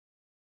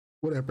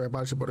What up,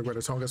 everybody? It's your boy, the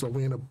greatest home. Guess what?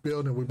 We in the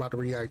building. We about to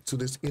react to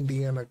this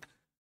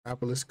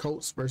Indianapolis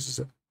Colts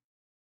versus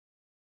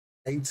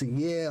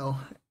ATL.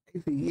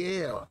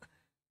 ATL.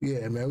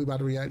 Yeah, man. We about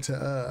to react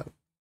to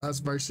us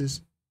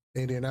versus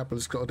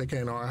Indianapolis Colts. They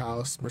came to our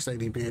house.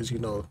 Mercedes-Benz, you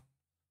know.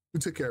 We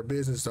took care of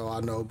business, so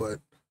I know, but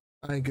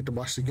I didn't get to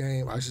watch the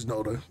game. I just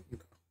know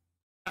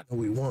I know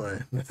we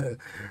won.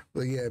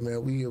 But yeah,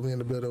 man, we in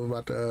the building. We're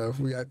about to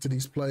react to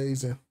these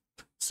plays and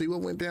see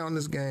what went down in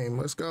this game.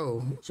 Let's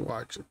go. Let's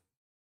watch it.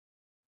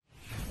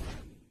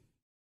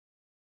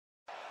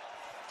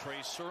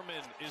 Trey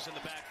Sermon is in the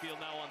backfield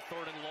now on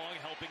 3rd and long,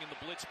 helping in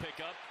the blitz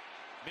pickup.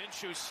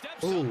 Minshew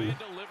steps up and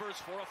delivers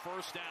for a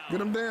first down.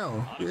 Get him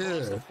down.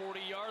 Yeah. The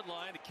 40-yard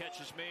line. The catch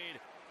is made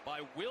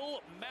by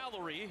Will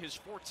Mallory. His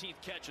 14th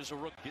catch as a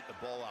rookie. Get the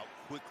ball out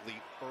quickly,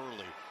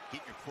 early.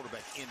 Get your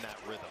quarterback in that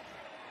rhythm.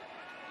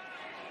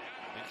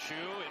 Minshew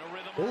in a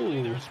rhythm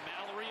early. There's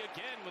Mallory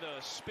again with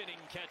a spinning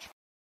catch.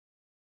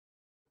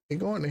 They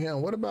going to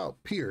him. What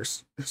about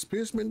Pierce? Has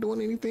Pierce been doing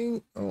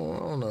anything? Oh, I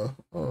don't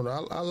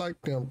know. I like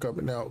him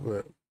coming out,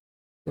 but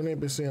we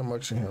ain't been seeing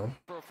much of him.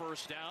 For a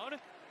first down.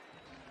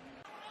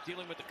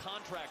 Dealing with the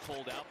contract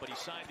holdout, but he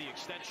signed the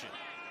extension.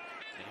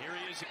 And here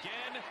he is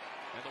again.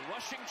 And the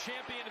rushing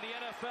champion of the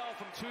NFL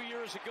from 2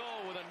 years ago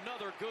with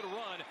another good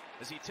run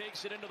as he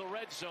takes it into the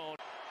red zone.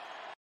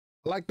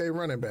 I like their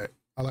running back.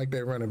 I like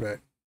their running back.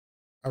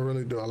 I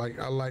really do. I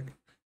like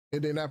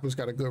Indianapolis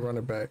got a good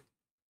running back.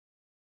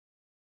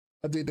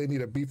 I think they need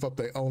to beef up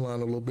their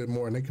O-line a little bit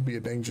more, and they could be a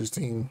dangerous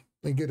team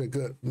and get a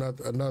good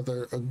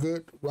a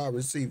good wide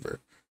receiver,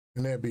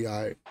 and that'd be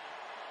all right.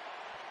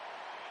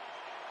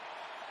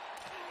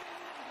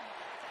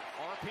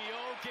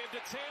 RPO give to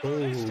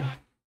Taylor this time.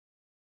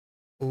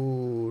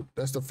 Ooh,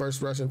 that's the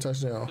first rushing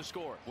touchdown. To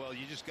score. Well,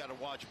 you just got to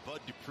watch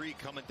Bud Dupree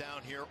coming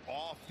down here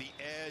off the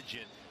edge,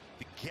 and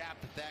the gap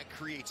that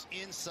creates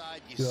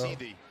inside. You see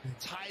the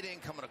tight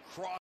end coming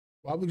across.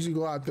 Why would you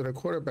go after the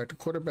quarterback? The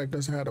quarterback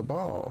doesn't have the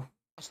ball.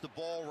 The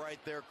ball right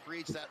there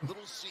creates that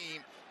little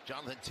seam.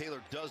 Jonathan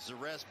Taylor does the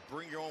rest.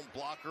 Bring your own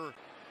blocker.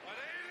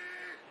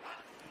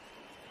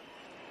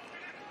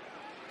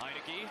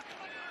 Heineke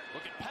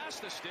looking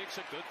past the sticks.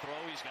 A good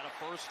throw. He's got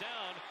a first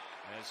down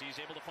as he's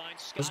able to find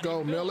Scotty. Let's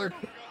go, Miller.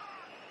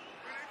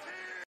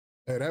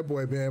 Hey, that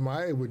boy been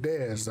MIA with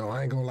Dez, though.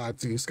 I ain't gonna lie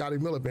to you. Scotty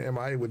Miller been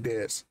MIA with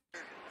Dez.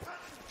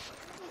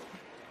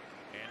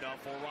 And up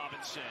for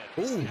Robinson.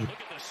 Ooh. Look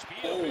at the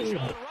speed of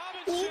John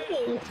Robinson.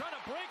 Trying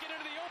to break it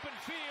into the open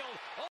field.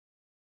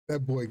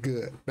 That boy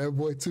good. That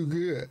boy too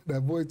good.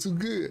 That boy too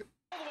good.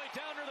 All the way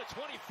down to the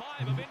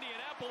 25 of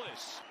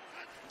Indianapolis.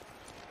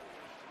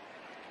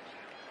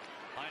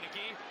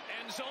 Heineke,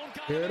 end zone,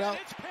 got Hear it it out.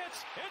 It's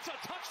Pitts. It's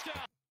a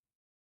touchdown.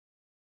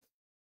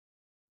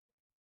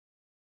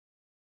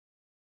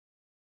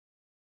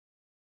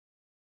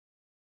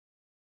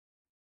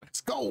 Let's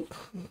go.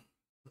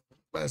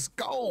 Let's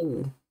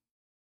go.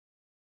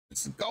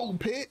 Let's go,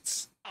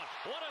 Pitts.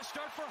 What a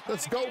start for Heineke.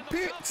 Let's go, and the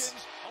Pitts.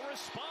 Falcons. A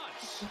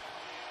response.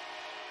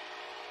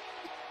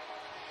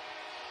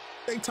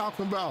 They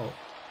talking about?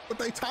 What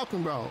they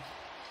talking about?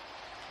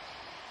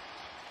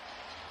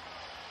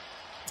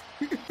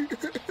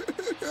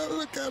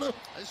 Look at him.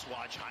 Let's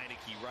watch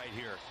Heineke right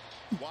here.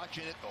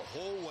 Watching it the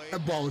whole way.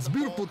 That ball was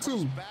beautiful,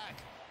 too.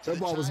 That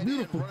ball was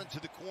beautiful. Running to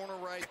the corner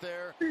right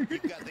there.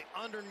 You've got the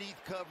underneath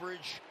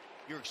coverage.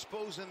 You're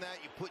exposing that.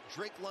 You put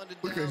Drake London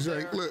down Look at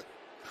Drake. there. Look.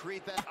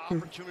 Create that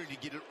opportunity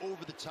to get it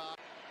over the top.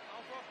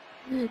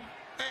 Hey.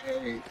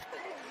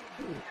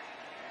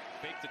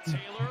 Fake to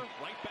Taylor,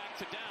 right back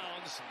to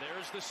Downs.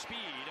 There's the speed.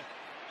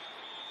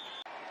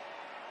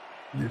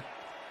 Yeah.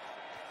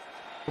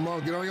 Come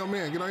on, get on your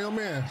man. Get on your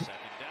man. Second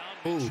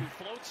down, Minshew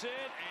floats it,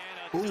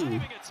 and a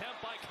diving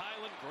attempt by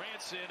Kylan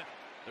Granson.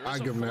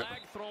 There's a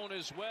flag thrown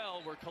as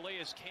well where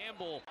Calais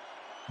Campbell.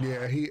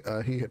 Yeah, he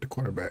hit the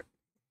quarterback.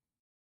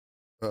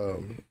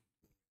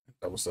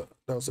 That was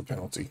a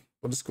penalty,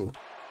 but it's cool.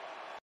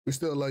 We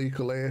still love you,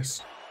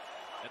 Calais.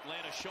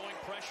 Atlanta showing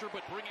pressure,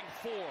 but bringing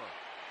 4.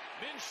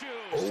 Minshew.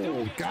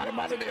 Oh, got him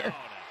out of there.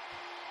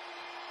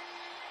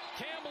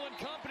 Campbell and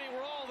company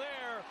were all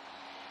there.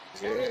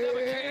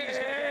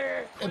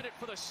 Yeah. Credit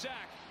for the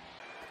sack.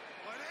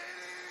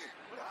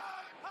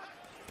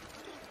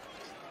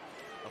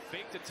 A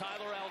fake to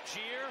Tyler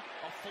Algier,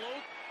 a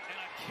float, and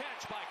a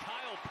catch by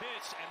Kyle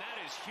Pitts, and that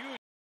is huge.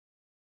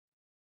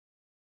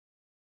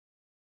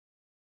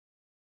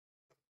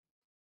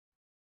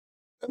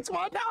 That's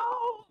my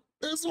dog.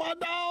 That's my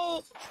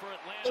dog.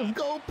 Let's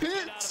go,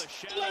 Pitts.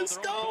 Let's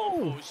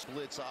go.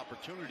 Blitz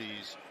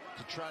opportunities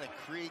to try to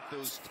create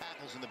those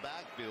tackles in the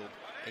backfield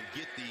and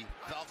get the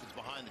Falcons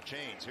behind the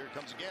chains. Here it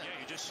comes again.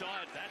 Yeah, you just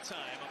saw it that time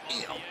off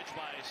the edge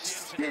by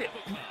Samson.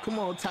 Come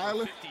on,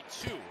 Tyler.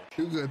 52.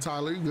 You good,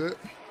 Tyler? You good?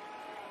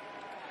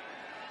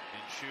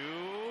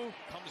 Minshew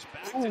comes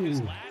back to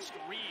his last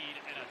read,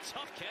 and a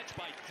tough catch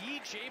by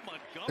DJ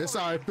Montgomery. It's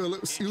all right,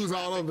 Phillips. He was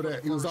all over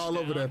that. He was all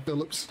over that,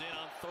 Phillips.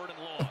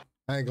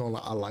 I ain't gonna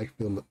lie. I like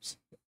Phillips.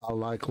 I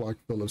like Clark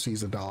Phillips.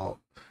 He's a dog.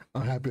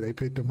 I'm happy they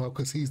picked him up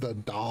because he's the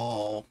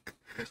dog.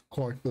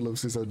 Clark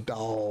Phillips is a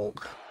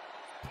dog.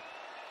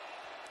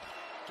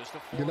 Just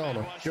a Get on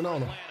him. Get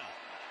on him.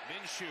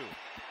 Minshew,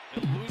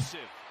 elusive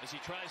as he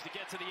tries to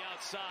get to the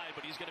outside,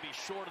 but he's going to be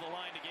short of the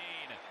line to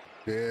gain.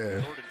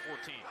 Yeah. 3rd and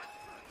 14.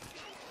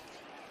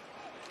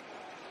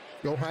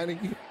 Go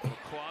Heineke.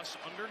 Cross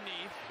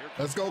underneath.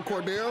 Let's go,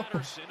 Cordell.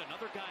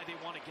 Another guy they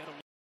want to get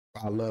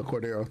a I love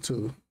Cordell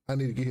too. I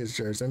need to get his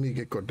jersey. I need to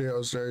get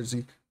Cordell's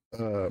jersey.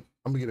 I'm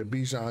gonna get a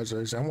Bijan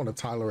jersey. I want a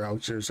Tyler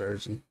Algier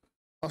jersey.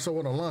 Also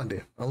want a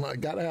London.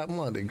 Gotta have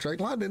London. Drake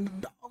London,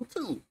 the dog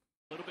too.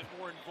 A little bit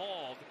more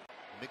involved.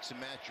 Mix and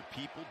match your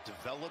people,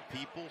 develop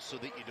people so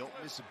that you don't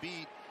miss a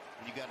beat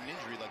when you got an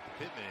injury like the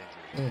Pittman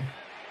injury.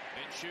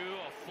 Minshew,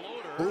 a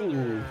floater.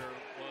 Ooh.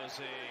 There was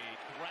a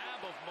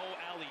grab of Mo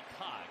Alley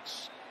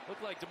Cox.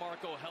 Looked like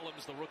DeMarco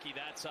Helms, the rookie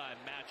that time,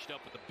 matched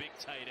up with the big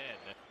tight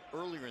end.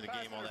 Earlier in the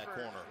game on that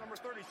corner. Number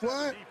 37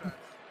 What? defense.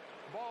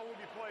 Ball will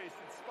be placed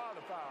in spot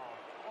of foul.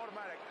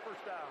 Automatic first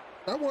down.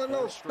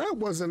 That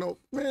wasn't no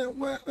man.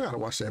 Well, I gotta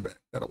watch that back.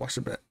 Gotta watch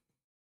it back.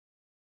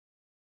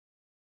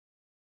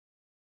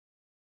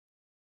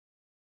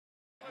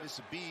 Miss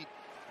a beat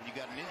when you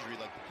got an injury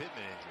like the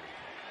Pittman injury.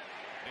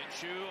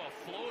 Minshew, a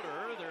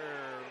floater.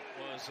 There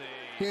was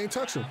a. He ain't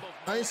touch him.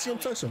 I ain't see him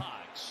touch him.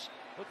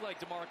 Looked like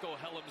DeMarco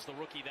Helms, the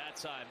rookie that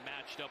time,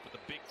 matched up with the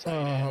big tight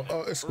end.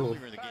 Oh, it's cool.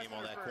 Earlier in the game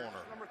on that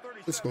corner. Number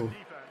 37 It's cool.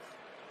 defense.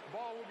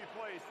 Ball will be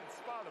placed in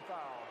spot of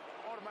foul.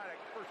 Automatic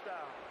first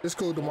down. It's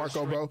cool,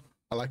 DeMarco, bro.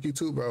 I like you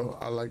too, bro.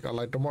 I like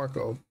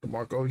DeMarco.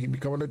 DeMarco, he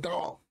becoming a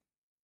dog.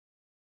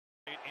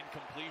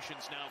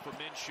 Incompletions now for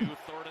Minshew.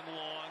 3rd and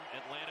long.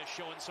 Atlanta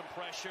showing some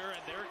pressure, and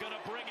they're going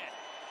to bring it.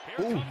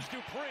 Here comes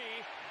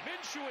Dupree.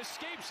 Minshew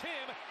escapes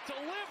him,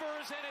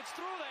 delivers, and it's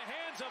through the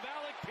hands of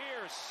Alec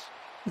Pierce.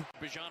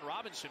 Bijan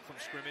Robinson from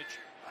scrimmage.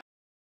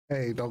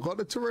 Hey, don't go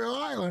to Terrell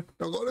Island.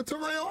 Don't go to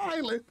Terrell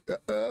Island.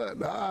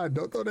 Nah,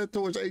 don't throw that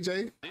towards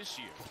AJ. This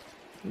year.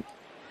 And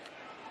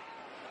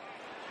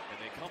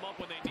they come up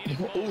when they need it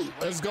most. Ooh,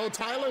 let's go,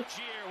 Tyler.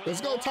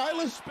 Let's go,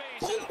 Tyler. Space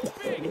and a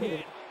big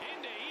hit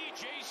into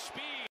EJ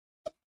Speed.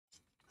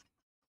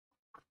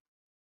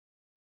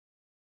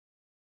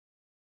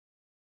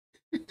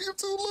 You're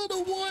too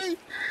little, boy.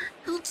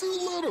 You're too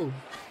little.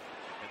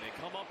 And they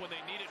come up when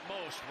they need it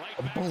most. Right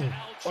back Boom. to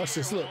Algier. Watch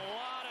this, look. A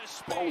lot of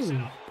space Boom.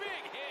 and a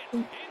big hit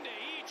into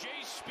EJ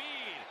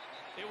Speed.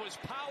 It was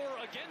power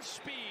against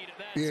speed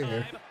that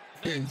time.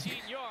 19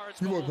 yards.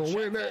 You but weren't we'll gonna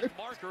win check that.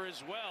 marker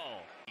as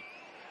well.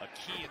 A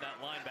key in that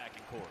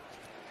linebacking core.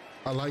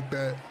 I like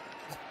that.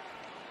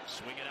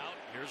 Swing it out.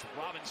 Here's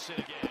Robinson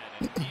again.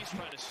 And he's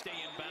trying to stay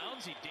in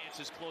bounds. He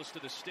dances close to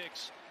the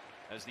sticks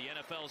as the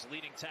NFL's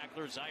leading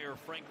tackler, Zaire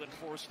Franklin,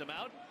 forced him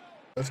out.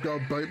 Let's go,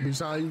 baby.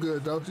 Bijan, you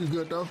good, though? You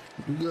good, though?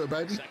 You good,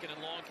 baby? 2nd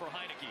and long for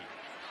Heineke.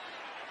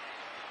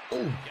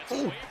 Ooh, Gets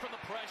ooh. away from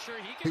the pressure.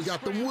 He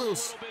got them scramble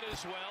wheels. a little bit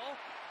as well.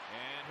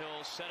 And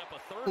he'll set up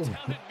a 3rd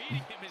down and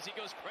medium as he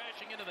goes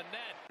crashing into the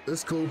net.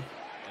 It's cool.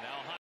 And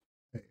now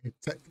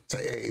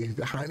Hey,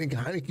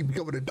 Heineke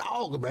becoming a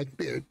dog back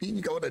there. He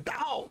becoming a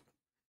dog.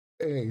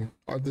 Hey,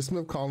 Arthur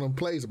Smith calling him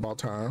plays about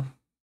time.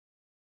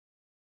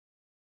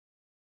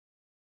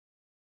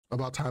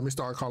 About time he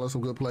started calling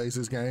some good plays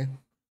this game.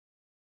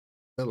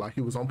 Felt like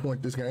he was on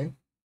point this game.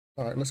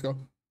 All right, let's go.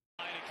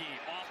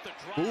 Heineke off the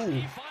drop. Ooh.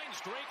 He finds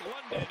Drake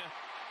London.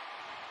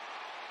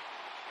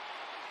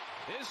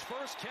 His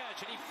first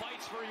catch, and he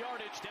fights for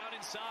yardage down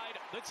inside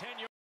the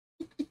 10-yard.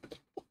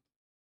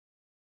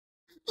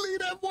 Leave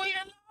that boy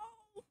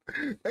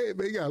alone. Hey,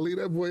 man, you gotta leave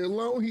that boy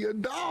alone. He a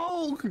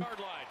dog. Yard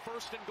line,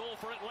 1st and goal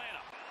for Atlanta.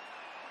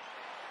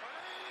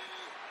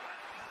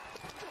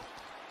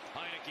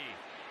 Heineke.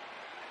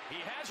 He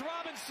has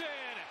Robinson.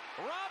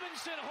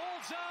 Robinson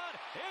holds on.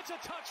 It's a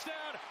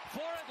touchdown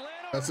for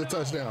Atlanta. That's a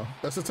touchdown.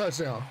 That's a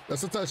touchdown.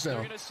 That's a They're touchdown.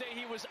 going to say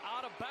he was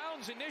out of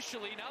bounds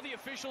initially. Now the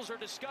officials are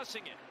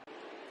discussing it.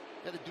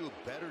 Got to do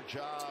a better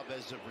job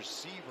as a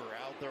receiver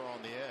out there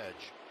on the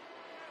edge.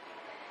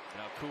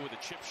 Now Koo with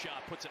a chip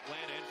shot puts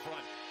Atlanta in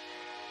front.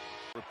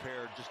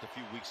 Repaired just a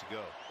few weeks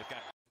ago. They've got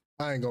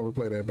I ain't gonna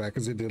replay that back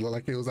because it did look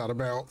like it was out of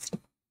bounds.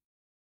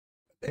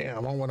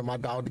 Damn, I wanted my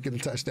dog to get a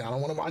touchdown. I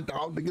wanted my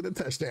dog to get a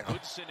touchdown.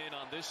 Woodson in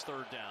on this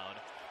 3rd down.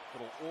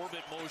 Little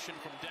orbit motion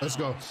from Downs. Let's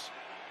go.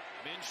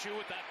 Minshew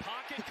with that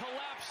pocket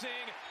collapsing.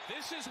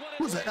 This is what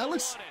Who's that, Atlanta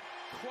Ellis? wanted.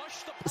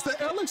 Crush the Is that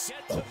pocket, Ellis?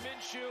 get to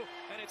Minshew,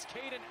 and it's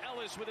Caden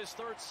Ellis with his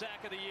 3rd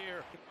sack of the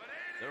year.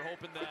 They're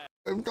hoping that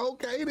Let's go,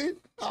 Kaden.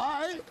 All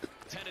right.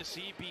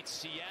 Tennessee beats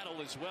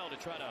Seattle as well to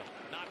try to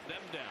knock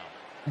them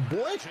down.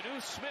 Boy.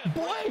 Janu Smith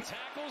Boy.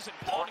 tackles and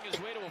pounding his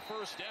way to a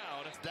 1st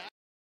down.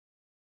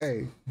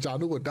 Hey,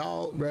 Janu a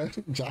dog, man.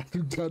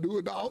 Janu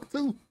a dog,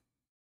 too.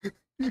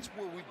 That's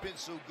where we've been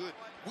so good.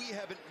 We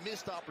haven't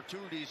missed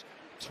opportunities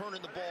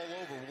turning the ball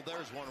over. Well,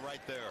 there's one right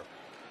there.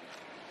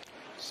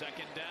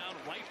 2nd down,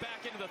 right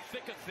back into the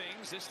thick of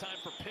things. This time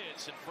for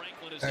Pitts, and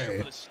Franklin is Hey. there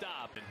for the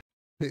stop. And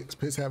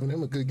Pitts having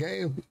him a good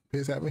game.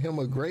 Pitts having him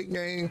a great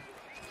game.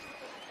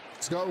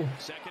 Let's go.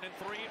 2nd and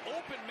 3,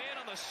 open man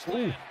on the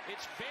slant.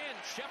 It's Van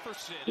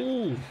Jefferson.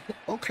 Ooh,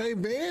 okay,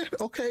 man.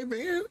 Okay,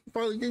 man.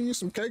 Probably give you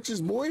some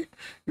catches, boy.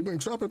 You've been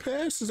dropping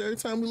passes every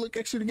time we look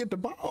at you to get the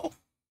ball.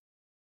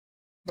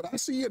 But I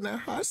see you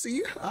now. I see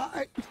you. All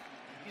right.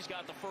 He's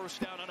got the first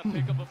down on a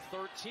pickup of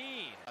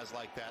 13. Guys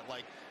like that,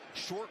 like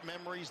short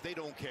memories, they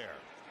don't care.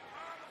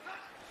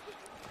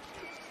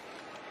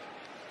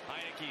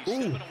 Heineke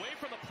stepping away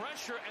from the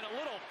pressure and a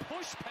little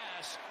push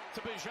pass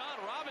to Bijan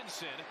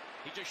Robinson.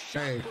 He just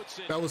shot puts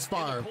it. That was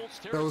fire.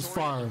 That was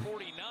fire.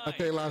 I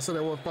can't lie, so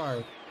that was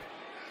fire.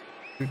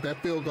 Get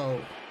that field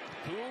goal.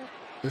 Cool.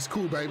 It's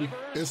cool, baby.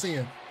 It's in.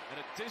 And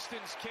a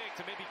distance kick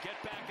to maybe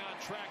get back on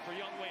track for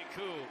Younghoe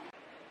Koo.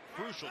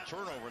 Crucial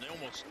turnover, and they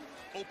almost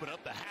open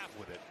up the half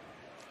with it.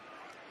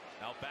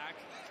 Now back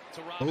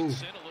to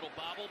Robinson, a little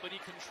bobble, but he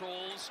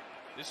controls.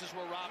 This is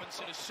where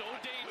Robinson is so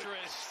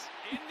dangerous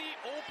in the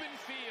open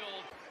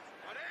field.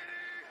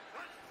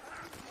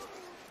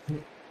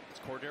 It's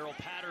Cordero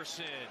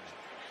Patterson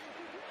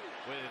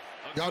with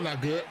a Y'all not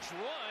good.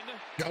 Run.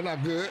 Y'all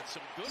not good.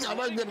 Y'all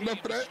not good enough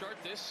for that. Start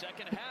this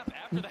second half.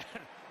 After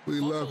that, we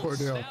love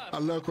Cordell. Snap. I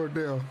love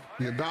Cordell.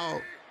 Your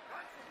dog.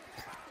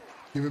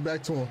 Give it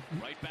back to him.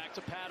 Right back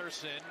to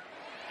Patterson,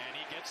 and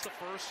he gets the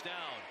first down.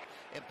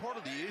 And part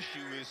of the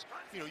issue is,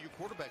 you know, your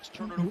quarterback's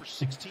turned it over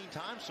 16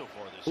 times so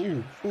far this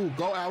year. Ooh,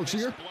 go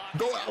Algier.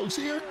 Go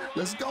Algier.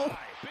 Let's go.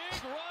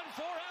 Big run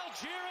for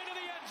Algier into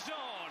the end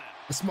zone.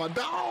 That's my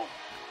dog.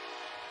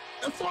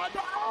 That's my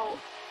dog.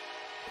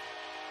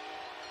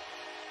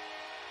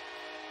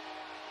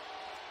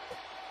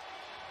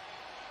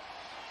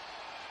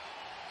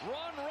 Run,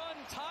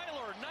 Tyler.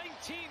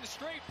 19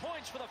 straight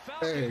points for the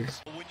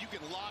Falcons. When you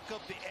can lock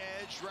up the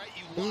edge, right?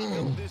 You lock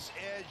up this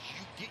edge,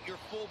 you get your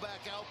fullback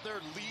out there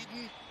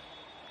leading.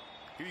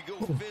 Here you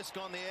go, Fisk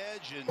on the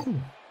edge,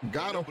 and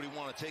got him. Nobody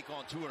want to take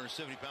on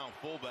 270-pound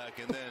fullback,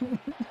 and then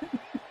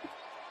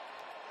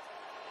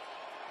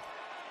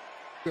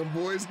them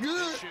boys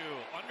good.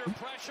 Under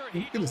pressure,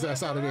 he get his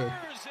ass out of there. And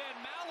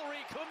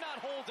Mallory could not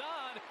hold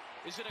on.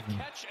 Is it a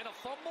catch and a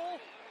fumble?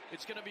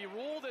 It's going to be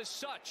ruled as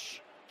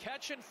such.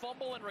 Catch and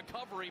fumble and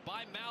recovery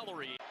by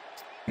Mallory.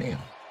 Damn.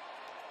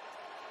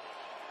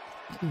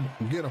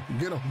 Get him,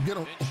 get him, get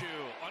him. Minshew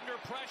under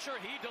pressure,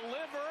 he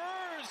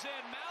delivers,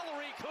 and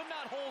Mallory could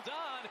not hold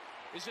on.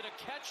 Is it a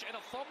catch and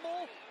a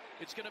fumble?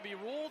 It's going to be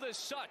ruled as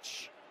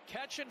such.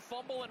 Catch and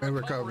fumble and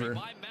recovery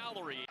by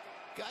Mallory.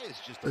 Guy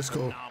is just a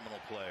phenomenal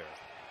player.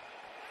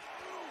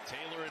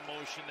 Taylor in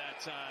motion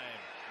that time.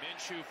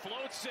 Minshew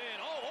floats in,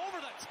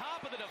 over the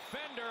top of the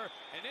defender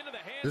and into the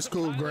hands of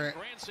Tyler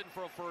Granson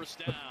for a first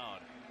down.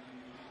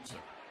 He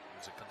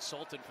was a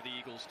consultant for the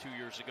Eagles 2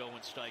 years ago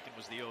when Steichen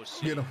was the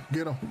OC. Get him,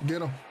 get him,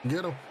 get him,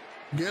 get him,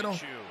 get him,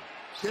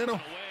 get him.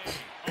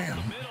 Damn.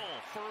 The middle,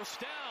 first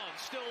down,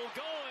 still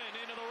going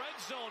into the red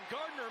zone.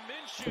 Gardner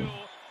Minshew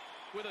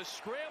with a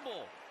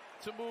scramble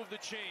to move the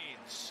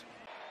chains.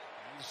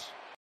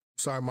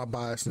 Sorry, my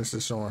biasness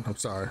is showing. I'm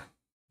sorry.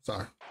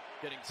 Sorry.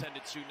 Getting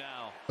tended to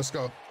now. Let's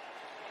go.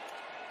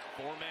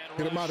 Four-man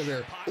get him out of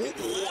there.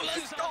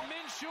 Let's go.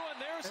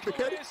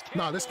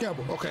 No, this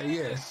Campbell. Okay,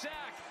 yeah. Sack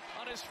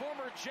on his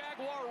former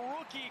Jaguar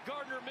rookie,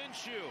 Gardner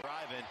Minshew.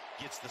 Driving,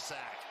 gets the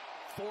sack.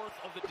 Fourth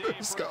of the day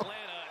for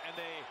Atlanta, and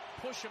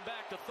they push him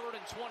back to 3rd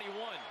and 21.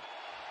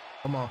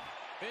 Come on.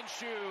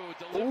 Minshew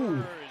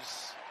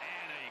delivers,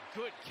 and a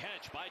good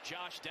catch by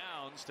Josh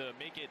Downs to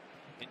make it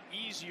an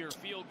easier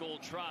field goal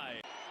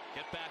try.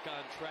 Get back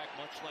on track,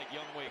 much like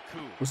Younghoe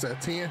Koo. What's that,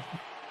 10?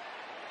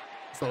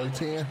 It's only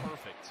 10.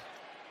 Perfect.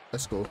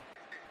 Let's go.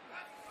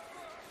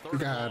 We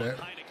got it.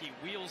 Heineke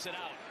wheels it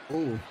out.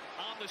 Ooh.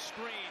 On the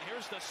screen,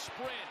 here's the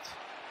sprint.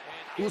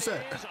 And what's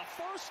that? Is a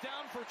first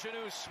down for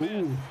Janu Smith.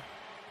 Ooh.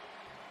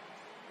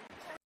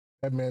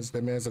 That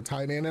man's a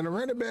tight end and a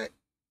running back.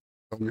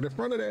 Don't get in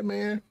front of that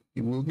man.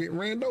 You will get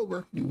ran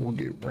over. You will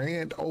get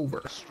ran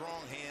over.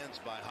 Strong hands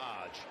by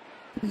Hodge.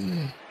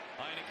 Heineke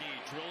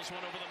drills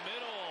one over the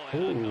middle.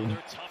 And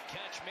another tough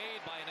catch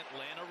made by an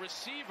Atlanta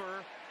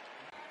receiver.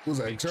 Who's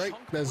that, Drake?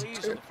 That's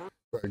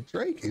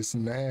Drake is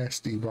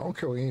nasty, but I don't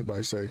care what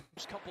anybody say.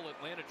 First couple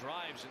Atlanta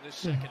drives in this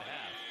second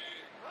half.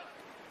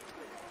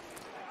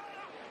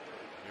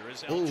 Here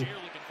is Algier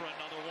looking for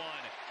another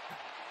one.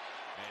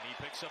 And he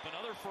picks up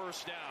another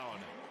first down.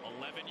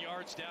 11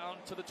 yards down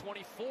to the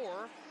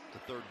 24. To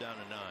 3rd down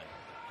and 9.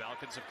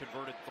 Falcons have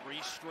converted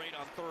 3 straight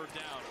on 3rd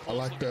down. I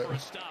like that. For a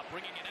stop,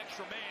 bringing an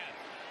extra man.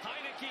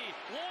 Heineke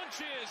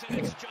launches, and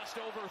it's just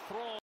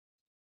overthrown.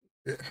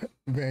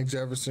 Van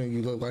Jefferson,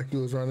 you look like you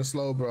was running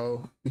slow,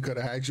 bro. We could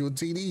have had you a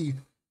TD.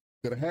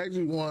 Could have had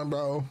you one,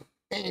 bro.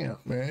 Damn,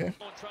 man.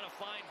 Trying to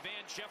find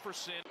Van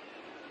Jefferson.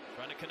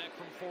 Trying to connect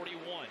from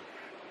 41.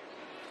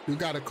 You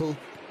got it, cool. And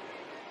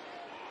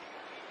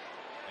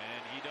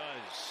he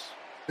does.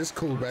 It's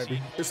cool,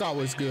 baby. It's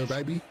always good,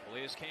 baby.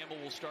 Calais Campbell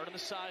will start on the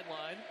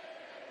sideline.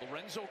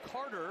 Lorenzo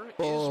Carter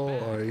is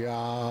back.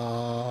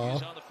 Yeah.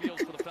 He's on the field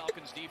for the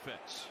Falcons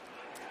defense.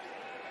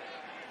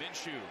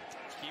 Minshew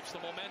keeps the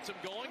momentum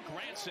going.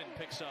 Granson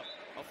picks up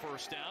a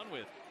first down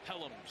with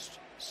Helms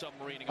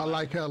submarining. I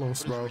like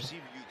Helms, bro.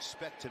 Receiver you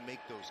expect to make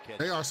those catches.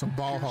 They are some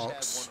ball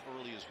hawks. Had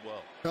one early as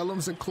well.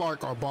 Helms and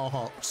Clark are ball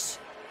hawks.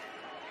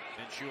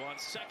 Minshew on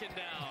second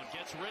down,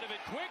 gets rid of it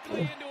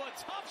quickly into a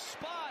tough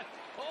spot.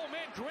 Oh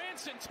man,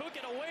 Granson took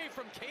it away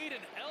from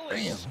Caden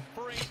Ellis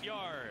for 8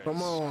 yards.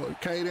 Come on,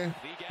 Caden.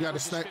 You gotta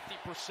snap.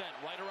 50%,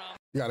 right around.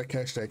 You gotta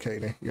catch that,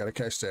 Caden. You gotta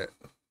catch that.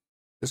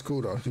 It's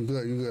cool though. You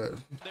good. You good.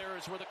 There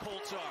is where the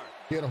Colts are.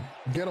 Get him.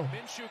 Get him.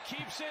 Minshew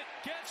keeps it,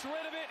 gets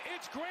rid of it.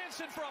 It's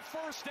Granson for a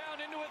first down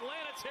into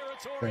Atlanta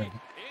territory.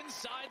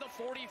 Inside the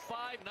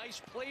 45.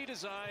 Nice play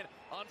design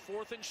on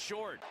 4th and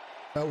short.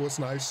 That was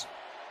nice.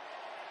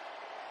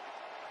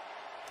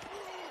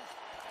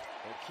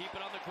 We'll keep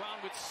it on the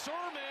ground with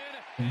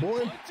Sermon.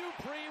 Boy. Bud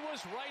Dupree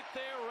was right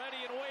there,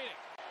 ready and waiting.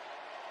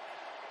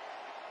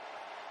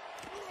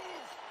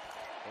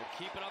 We'll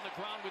keep it on the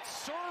ground with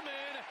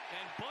Sermon,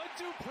 and Bud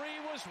Dupree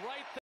was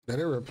right there.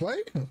 Did it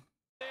replay?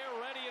 They're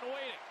ready and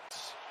waiting.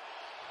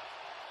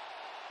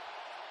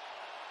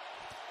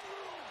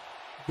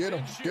 Get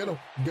him. Get him.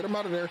 Get him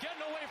out of there.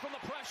 Getting away from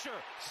the pressure.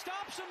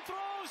 Stops and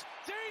throws.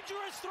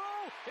 Dangerous throw.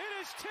 It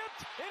is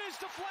tipped. It is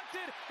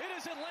deflected. It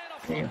is Atlanta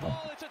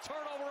football. It's a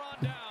turnover on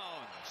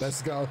downs.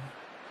 Let's go.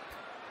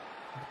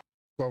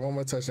 Well, one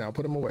more touchdown.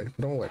 Put him away.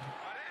 Put him away.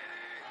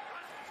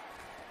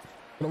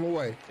 Put him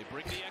away. They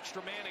bring the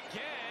extra man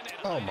again. And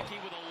Oh my. with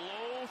a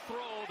low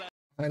throw that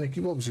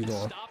Heineke, what was you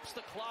doing? stops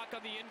the clock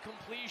on the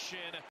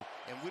incompletion.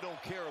 And we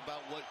don't care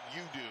about what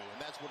you do, and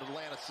that's what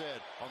Atlanta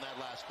said on that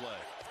last play.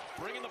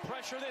 Bringing the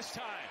pressure this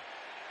time.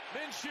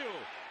 Minshew,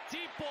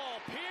 deep ball,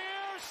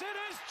 Pierce, it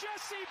is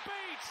Jesse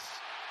Bates.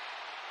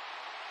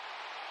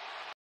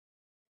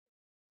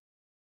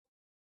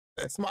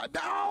 That's my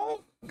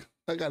dog.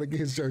 I gotta get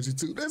his jersey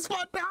too. That's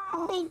my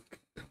dog.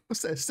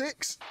 What's that,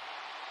 6?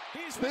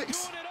 He's been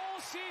Six. doing it all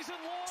season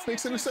long. 6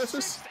 It's his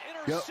interceptions? 6th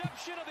Yep.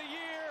 interception of the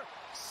year,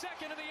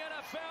 2nd in the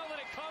NFL, and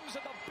it comes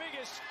at the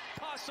biggest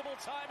possible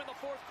time in the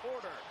 4th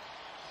quarter.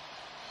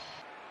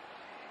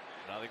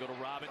 Now they go to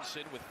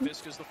Robinson with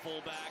Fisk as the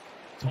fullback.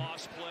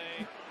 Toss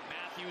play.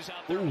 Matthews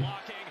out there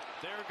blocking.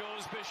 There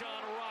goes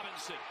Bijan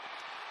Robinson.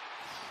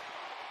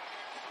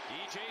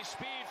 EJ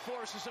Speed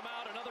forces him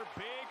out. Another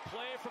big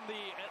play from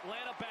the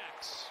Atlanta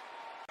backs.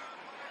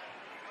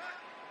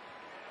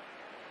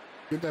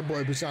 Get that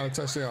boy Bijan a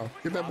touchdown.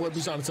 Get that boy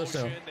Bijan a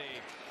touchdown. They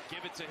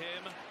give it to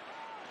him.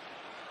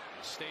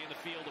 Stay in the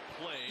field of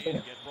play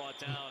and get brought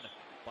down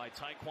by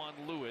Tyquan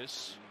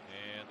Lewis.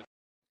 And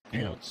the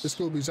Damn. Colts It's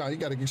cool, Bijan. You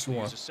gotta get you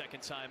one. use a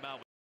second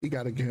timeout. You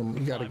gotta get him.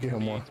 You gotta get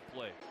him one.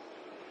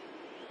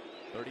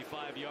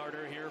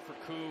 35-yarder here for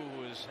Koo,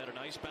 who has had a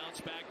nice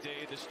bounce-back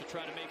day. This to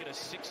try to make it a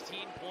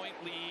 16-point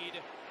lead.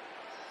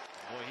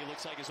 Boy, he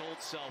looks like his old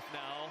self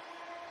now.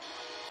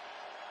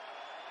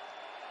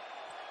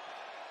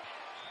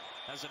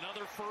 Has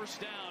another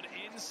first down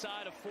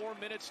inside of 4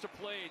 minutes to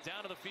play.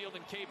 Down to the field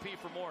in KP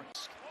for more.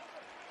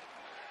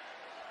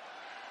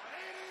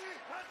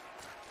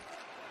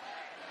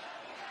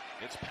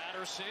 It's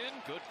Patterson.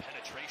 Good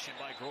penetration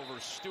by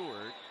Grover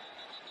Stewart.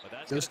 But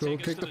that's going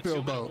to take us to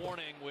the 2-minute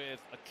warning with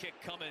a kick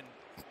coming.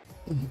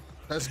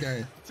 That's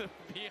game. To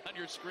be on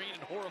your screen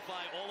and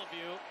horrify all of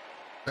you.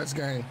 That's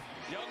game.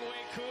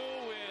 Younghoe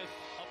Koo with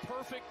a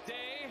perfect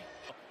day.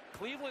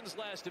 Cleveland's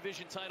last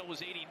division title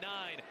was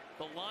 '89.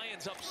 The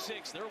Lions up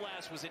 6. Their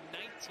last was in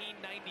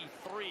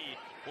 1993.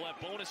 We'll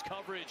have bonus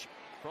coverage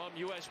from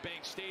US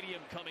Bank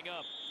Stadium coming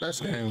up.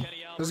 That's game.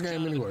 That's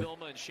game anyway.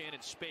 Vilma and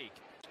Shannon Spake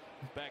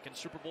back in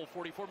Super Bowl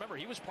 44. Remember,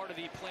 he was part of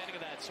the planning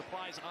of that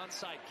surprise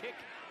onside kick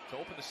to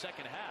open the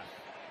second half.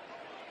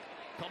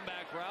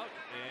 Comeback route,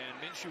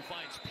 and Minshew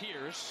finds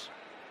Pierce,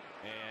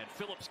 and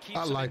Phillips keeps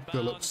I like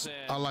Phillips.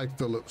 I like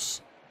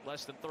Phillips.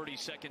 Less than 30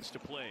 seconds to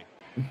play.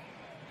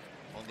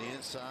 On the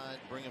inside,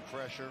 bringing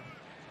pressure.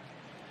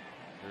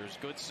 There's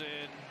Goodson,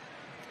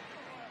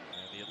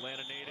 and the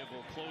Atlanta native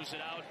will close it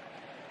out.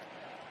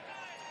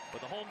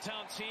 But the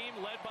hometown team,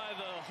 led by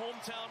the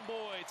hometown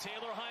boy,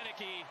 Taylor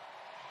Heineke.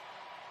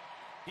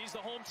 He's the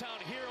hometown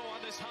hero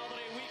on this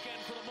holiday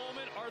weekend for the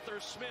moment. Arthur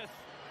Smith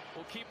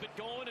will keep it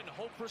going and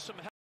hope for some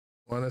help.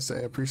 I want to say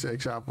I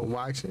appreciate y'all for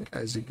watching.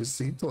 As you can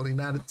see,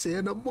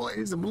 29-10, the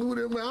boys blew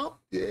them out.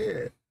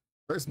 Yeah.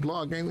 First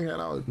blog game we had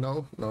out.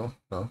 No.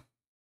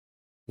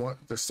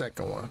 The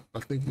second one. I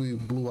think we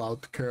blew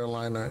out the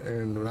Carolina,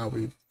 and now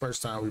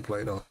first time we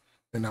played them,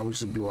 and now we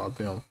just blew out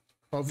them.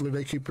 Hopefully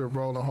they keep it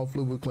rolling.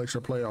 Hopefully we clinch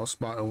a playoff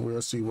spot, and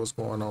we'll see what's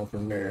going on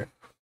from there.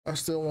 I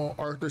still want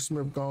Arthur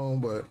Smith gone,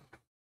 but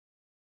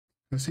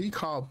because he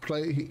called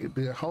play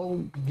the whole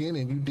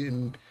beginning, you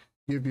didn't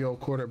give your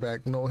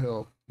quarterback no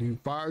help. You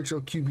fired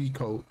your QB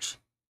coach.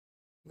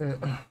 I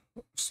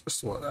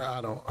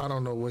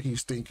don't know what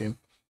he's thinking.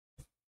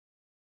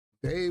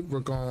 Dave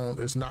Ragone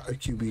is not a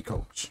QB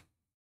coach.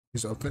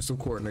 He's an offensive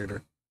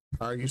coordinator.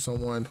 Hire you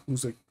someone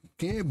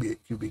can be a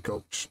QB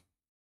coach,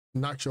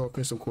 not your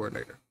offensive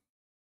coordinator.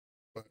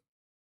 But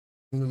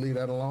I'm gonna leave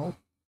that alone.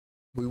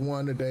 We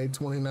won today,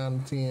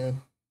 29-10.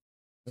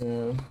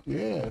 And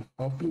yeah,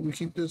 hopefully we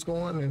keep this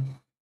going and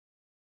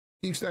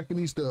keep stacking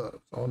these dubs.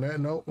 On that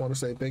note, I want to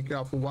say thank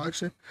y'all for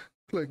watching.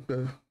 Click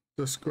the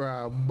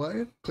subscribe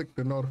button. Click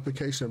the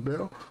notification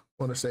bell.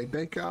 I want to say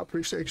thank y'all.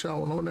 Appreciate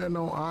y'all. And on that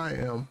note, I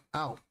am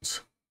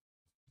out.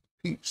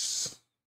 Peace.